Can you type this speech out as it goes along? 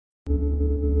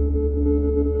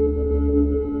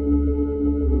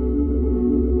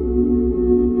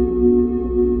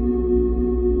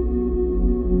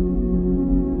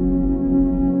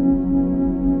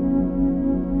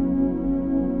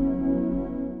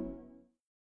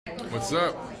What's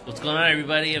up? What's going on,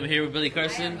 everybody? I'm here with Billy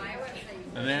Carson,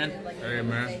 my man. Hey,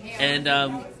 man.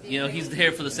 And, he's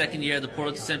here for the second year of the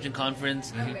Portal to Ascension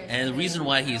Conference. And the reason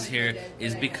why he's here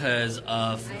is because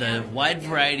of the wide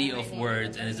variety of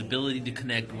words and his ability to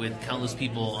connect with countless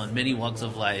people on many walks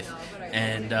of life.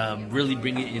 And really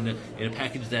bring it in a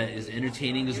package that is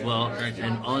entertaining as well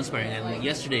and awe-inspiring. And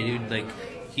yesterday, dude,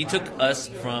 he took us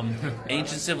from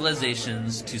ancient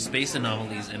civilizations to space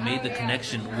anomalies and made the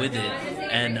connection with it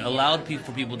and allowed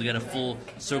for people to get a full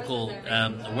circle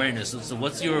awareness. So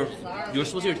what's your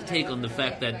take on the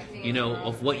fact that,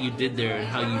 of what you did there and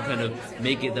how you kind of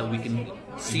make it that we can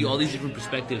see all these different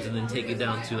perspectives and then take it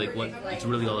down to what it's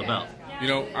really all about?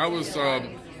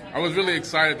 I was really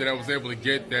excited that I was able to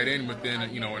get that in within,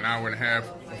 an hour and a half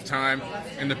of time.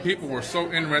 And the people were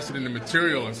so interested in the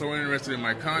material and so interested in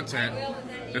my content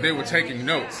that they were taking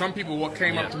notes. Some people, what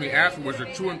came up to me afterwards were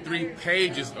 2 and 3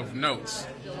 pages of notes,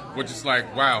 which is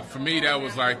like, wow. For me, that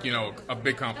was a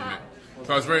big compliment.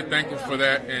 So I was very thankful for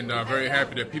that and very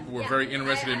happy that people were very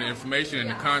interested in the information and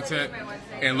the content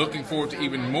and looking forward to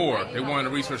even more. They wanted to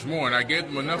research more, and I gave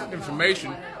them enough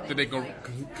information that they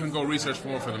can go research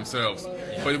more for themselves.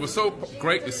 But it was so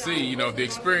great to see, the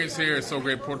experience here is so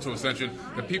great, Portal to Ascension.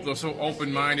 The people are so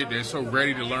open-minded, they're so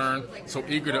ready to learn, so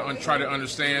eager to try to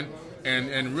understand,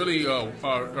 and really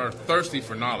are thirsty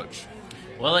for knowledge.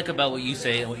 What I like about what you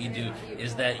say and what you do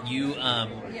is that you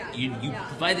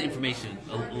provide the information,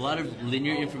 a lot of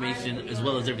linear information as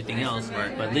well as everything else,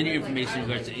 but linear information in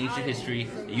regards to ancient history,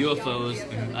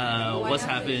 UFOs, what's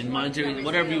happened, monetary,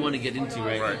 whatever you want to get into,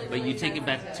 right? But you take it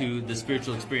back to the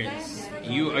spiritual experience.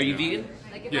 Are you vegan?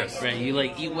 Yes. Right. You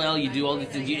eat well. You do all these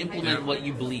things. You implement what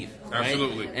you believe. Right?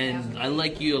 Absolutely. And I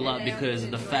like you a lot because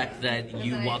of the fact that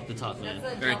you walk the talk, man.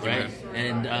 Thank you, right?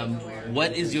 man. And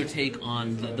what is your take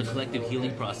on the collective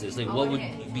healing process? What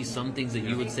would be some things that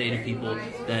you would say to people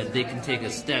that they can take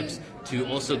as steps to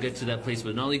also get to that place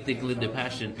where not only they can live their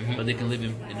passion, but they can live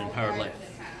in an empowered life?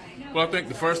 Well, I think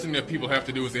the first thing that people have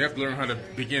to do is they have to learn how to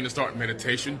begin to start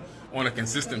meditation on a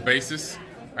consistent basis.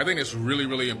 I think it's really,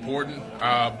 really important.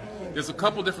 There's a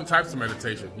couple different types of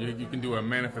meditation. You can do a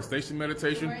manifestation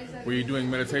meditation, where you're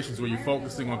doing meditations where you're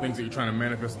focusing on things that you're trying to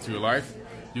manifest into your life.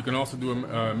 You can also do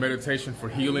a meditation for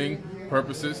healing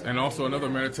purposes, and also another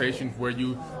meditation where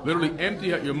you literally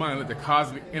empty out your mind, let the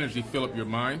cosmic energy fill up your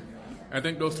mind. I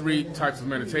think those 3 types of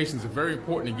meditations are very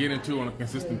important to get into on a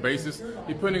consistent basis,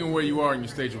 depending on where you are in your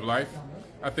stage of life.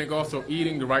 I think also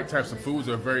eating the right types of foods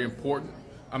are very important.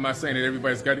 I'm not saying that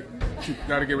everybody's got to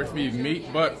get away from eating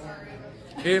meat, but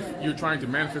if you're trying to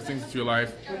manifest things into your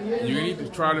life, you need to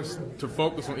try to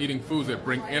focus on eating foods that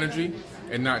bring energy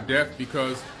and not death,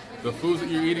 because the foods that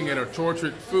you're eating that are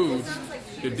tortured foods,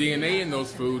 the DNA in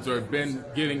those foods are been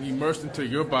getting immersed into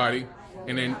your body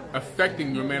and then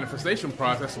affecting your manifestation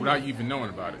process without you even knowing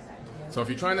about it. So if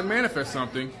you're trying to manifest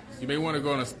something, you may want to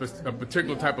go on a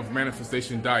particular type of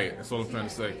manifestation diet. That's all I'm trying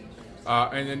to say.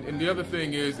 And the other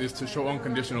thing is to show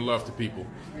unconditional love to people.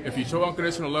 If you show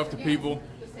unconditional love to people,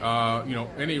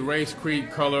 any race,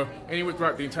 creed, color, anywhere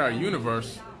throughout the entire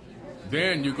universe,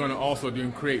 then you're going to also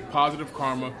create positive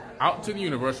karma out to the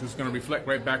universe, which is going to reflect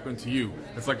right back into you.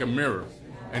 It's like a mirror.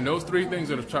 And those 3 things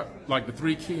are the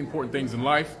 3 key important things in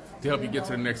life to help you get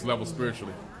to the next level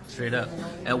spiritually. Straight up.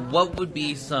 And what would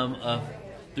be some of,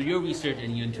 through your research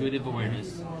and your intuitive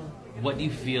awareness, what do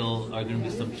you feel are going to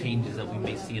be some changes that we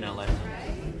may see in our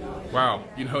lifetime? Wow.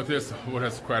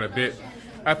 That's quite a bit.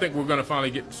 I think we're going to finally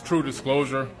get true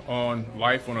disclosure on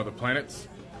life on other planets,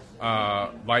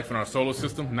 life in our solar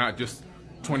system, not just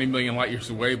 20 million light years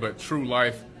away, but true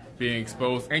life being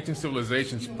exposed. Ancient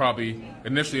civilizations probably,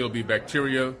 initially it'll be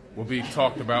bacteria, will be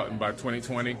talked about by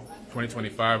 2020,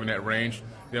 2025 in that range.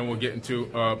 Then we'll get into,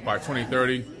 by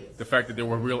 2030, the fact that there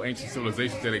were real ancient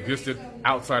civilizations that existed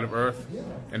outside of Earth.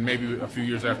 And maybe a few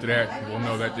years after that, we'll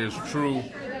know that there's true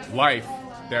life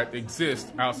that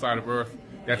exists outside of Earth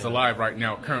that's alive right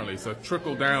now currently. So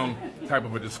trickle-down type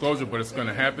of a disclosure, but it's going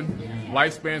to happen.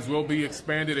 Lifespans will be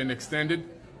expanded and extended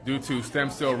due to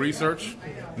stem cell research,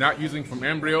 not using from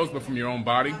embryos, but from your own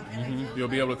body. You'll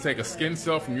be able to take a skin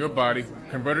cell from your body,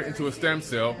 convert it into a stem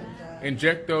cell,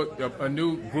 inject a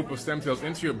new group of stem cells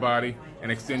into your body,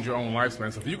 and extend your own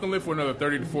lifespan. So if you can live for another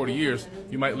 30 to 40 years,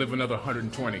 you might live another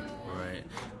 120. Right.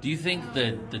 Do you think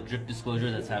the drip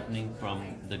disclosure that's happening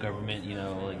from the government,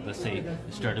 let's say it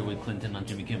started with Clinton on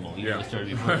Jimmy Kimmel, it started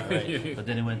before, right? But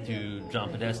then it went to John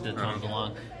Podesta, Tom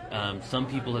DeLonge. Some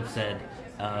people have said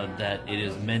that it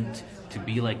is meant to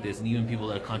be like this, and even people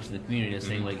that are conscious in the community are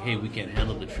saying hey, we can't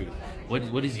handle the truth.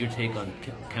 What is your take on,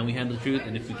 can we handle the truth?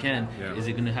 And if we can, is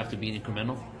it going to have to be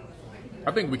incremental?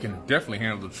 I think we can definitely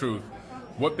handle the truth.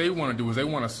 what they want to do is they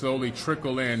want to slowly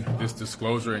trickle in this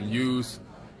disclosure and use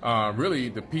really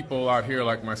the people out here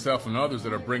like myself and others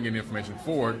that are bringing information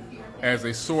forward as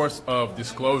a source of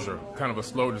disclosure, kind of a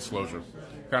slow disclosure,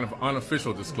 kind of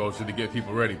unofficial disclosure to get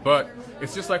people ready. But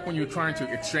it's just like when you're trying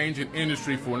to exchange an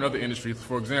industry for another industry.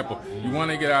 For example, you want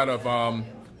to get out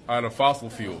of fossil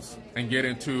fuels and get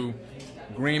into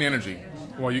green energy.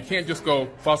 Well, you can't just go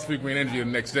fossil fuel green energy the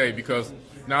next day, because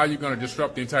now you're going to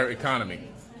disrupt the entire economy.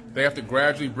 They have to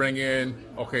gradually bring in,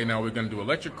 okay, now we're going to do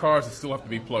electric cars that still have to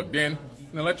be plugged in.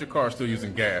 An electric car is still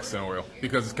using gas and oil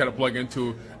because it's kind of plugged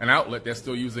into an outlet that's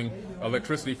still using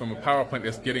electricity from a power plant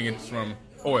that's getting it from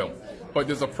oil. But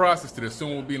there's a process to this. Soon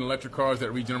will be in electric cars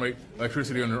that regenerate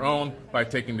electricity on their own by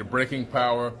taking the braking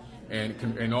power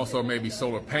and also maybe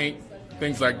solar paint,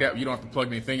 things like that. You don't have to plug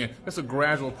anything in. It's a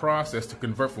gradual process to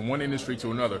convert from one industry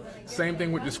to another. Same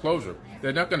thing with disclosure.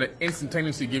 They're not going to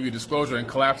instantaneously give you disclosure and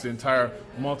collapse the entire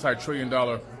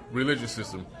multi-trillion-dollar religious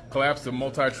system, collapse the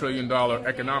multi-trillion-dollar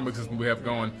economic system we have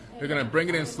going. They're going to bring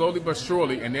it in slowly but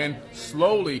surely, and then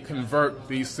slowly convert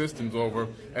these systems over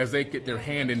as they get their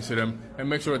hand into them and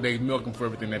make sure they milk them for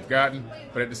everything they've gotten,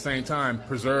 but at the same time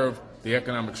preserve the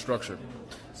economic structure.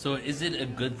 So is it a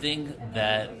good thing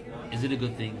that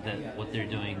what they're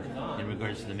doing in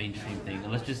regards to the mainstream thing?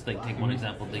 And let's just take one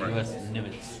example, the U.S.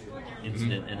 Nimitz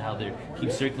incident, and how they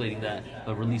keep circulating that,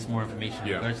 but release more information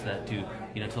in regards to that to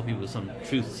tell people some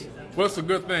truths. Well, it's a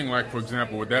good thing, for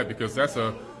example, with that, because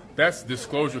that's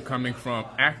disclosure coming from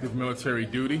active military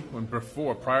duty. When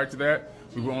prior to that,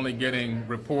 we were only getting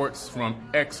reports from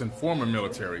ex and former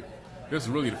military. This is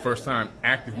really the first time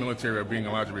active military are being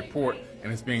allowed to report,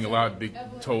 and it's being allowed to be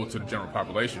told to the general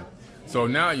population. So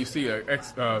now you see a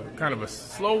kind of a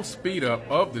slow speed up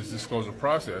of this disclosure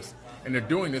process, and they're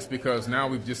doing this because now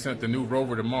we've just sent the new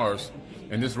rover to Mars,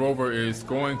 and this rover is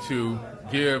going to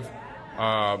give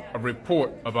a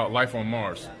report about life on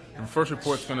Mars. The first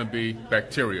report is going to be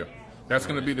bacteria. That's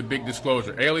going to be the big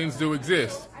disclosure. Aliens do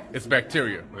exist. It's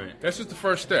bacteria. That's just the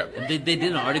first step. They did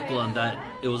an article on that.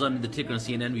 It was under the ticker on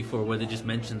CNN before, where they just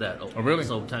mentioned that. Oh, really?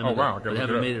 Some time ago. Wow. They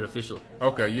haven't made it official.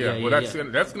 Okay, yeah.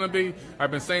 That's going to be, I've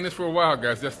been saying this for a while,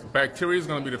 guys. Bacteria is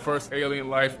going to be the first alien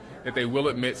life that they will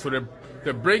admit. So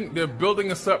they're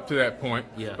building us up to that point.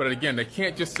 Yeah. But again, they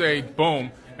can't just say,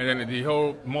 boom, and then the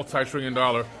whole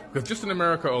multi-trillion-dollar, because just in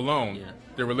America alone,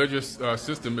 the religious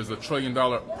system is $1 trillion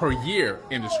per year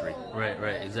industry.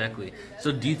 Right, exactly.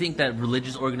 So do you think that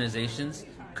religious organizations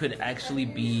could actually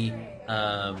be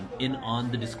in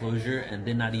on the disclosure, and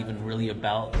they're not even really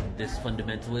about this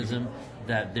fundamentalism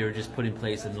that they're just put in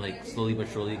place and slowly but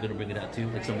surely going to bring it out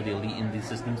to, some of the elite in these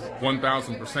systems?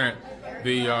 1,000%.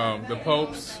 The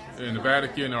popes in the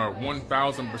Vatican are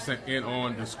 1,000% in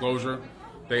on disclosure.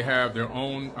 They have their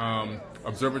own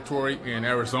observatory in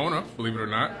Arizona, believe it or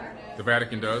not. The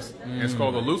Vatican does. And it's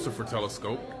called the Lucifer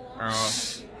Telescope.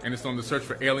 And it's on the search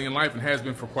for alien life and has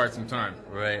been for quite some time.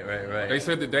 Right. They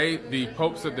said that the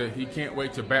Pope said that he can't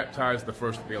wait to baptize the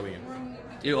first alien.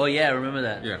 Oh, yeah, I remember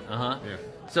that. Yeah. Yeah.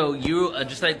 So you,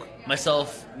 just like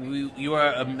myself, you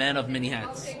are a man of many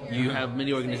hats. You have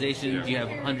many organizations. You have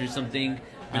 100-something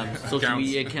social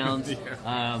media accounts.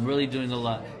 Really doing a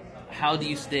lot. How do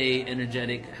you stay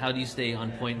energetic? How do you stay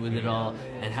on point with it all?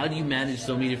 And how do you manage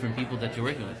so many different people that you're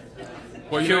working with?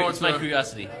 Well, it's my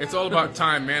curiosity. It's all about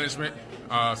time management.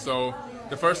 So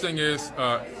the first thing is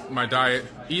my diet,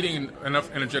 eating enough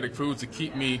energetic foods to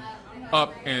keep me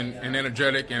up and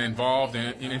energetic and involved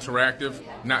and interactive,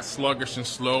 not sluggish and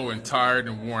slow and tired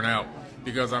and worn out.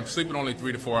 Because I'm sleeping only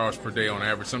 3 to 4 hours per day on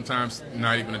average, sometimes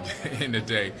not even in a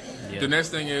day. Yeah. The next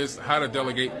thing is how to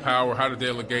delegate power, how to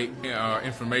delegate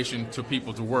information to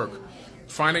people to work.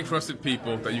 Finding trusted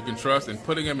people that you can trust and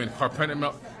putting them in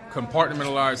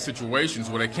compartmentalized situations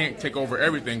where they can't take over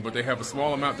everything, but they have a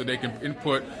small amount that they can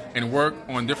input and work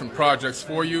on different projects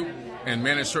for you and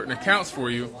manage certain accounts for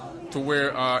you, to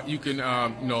where you can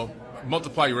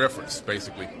multiply your efforts.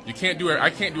 Basically, I can't do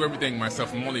everything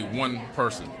myself. I'm only one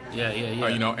person. Yeah.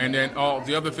 And then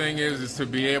the other thing is to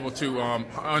be able to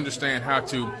understand how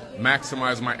to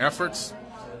maximize my efforts.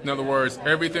 In other words,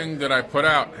 everything that I put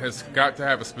out has got to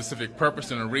have a specific purpose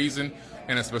and a reason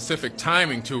and a specific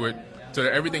timing to it, so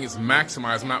that everything is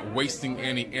maximized. I'm not wasting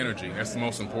any energy. That's the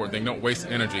most important thing. Don't waste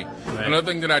energy. Right. Another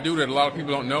thing that I do that a lot of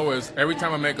people don't know is every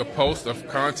time I make a post of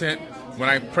content, when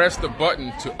I press the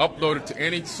button to upload it to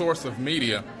any source of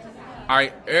media,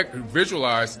 I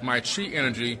visualize my chi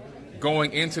energy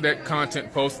going into that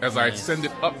content post as I send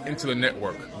it up into the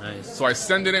network. Nice. So I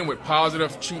send it in with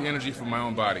positive chi energy from my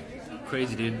own body.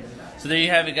 Crazy, dude. So there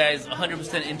you have it, guys.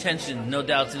 100% intention, no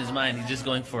doubts in his mind. He's just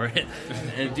going for it.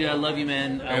 And, dude, I love you,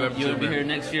 man. You'll be here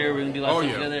next year. We're gonna do lots of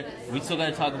stuff together. We still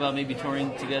gotta talk about maybe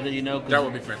touring together. You know, 'cause that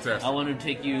would be fantastic. I want to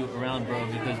take you around, bro,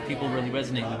 because people really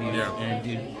resonate with you. Yeah. And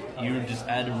dude, you just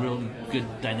add a real good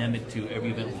dynamic to every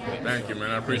event we play. Thank you,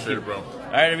 man. I appreciate it, bro.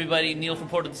 All right, everybody. Neil from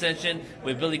Portal Ascension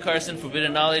with Billy Carson,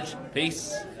 Forbidden Knowledge.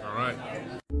 Peace. All right.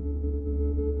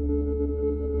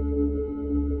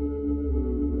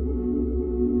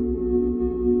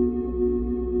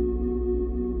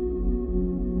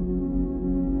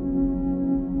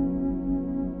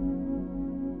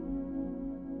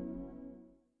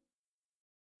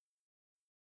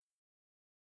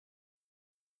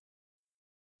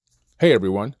 Hey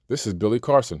everyone, this is Billy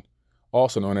Carson,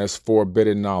 also known as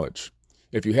Forbidden Knowledge.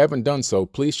 If you haven't done so,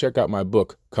 please check out my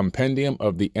book, Compendium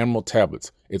of the Emerald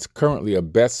Tablets. It's currently a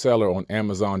bestseller on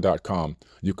Amazon.com.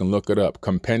 You can look it up,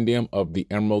 Compendium of the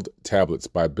Emerald Tablets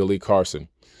by Billy Carson.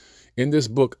 In this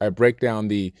book, I break down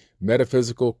the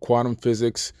metaphysical, quantum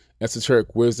physics,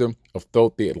 esoteric wisdom of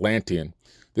Thoth the Atlantean.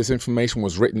 This information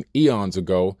was written eons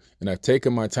ago, and I've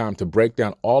taken my time to break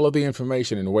down all of the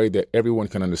information in a way that everyone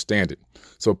can understand it.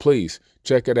 So please,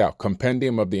 check it out,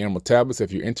 Compendium of the Emerald Tablets.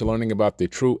 If you're into learning about the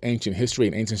true ancient history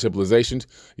and ancient civilizations,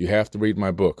 you have to read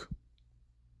my book.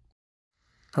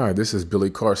 Hi, this is Billy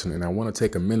Carson, and I want to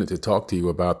take a minute to talk to you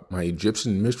about my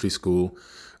Egyptian mystery school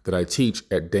that I teach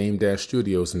at Dame Dash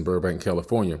Studios in Burbank,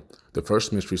 California. The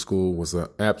first mystery school was an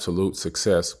absolute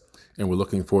success, and we're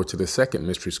looking forward to the second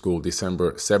mystery school,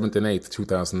 December 7th and 8th,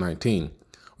 2019.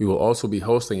 We will also be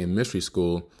hosting a mystery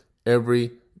school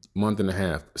every month and a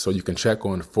half, so you can check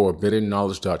on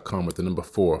forbiddenknowledge.com with the number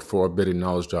 4,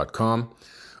 forbiddenknowledge.com,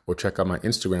 or check out my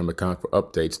Instagram account for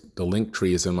updates. The link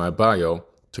tree is in my bio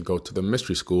to go to the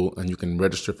mystery school, and you can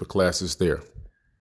register for classes there.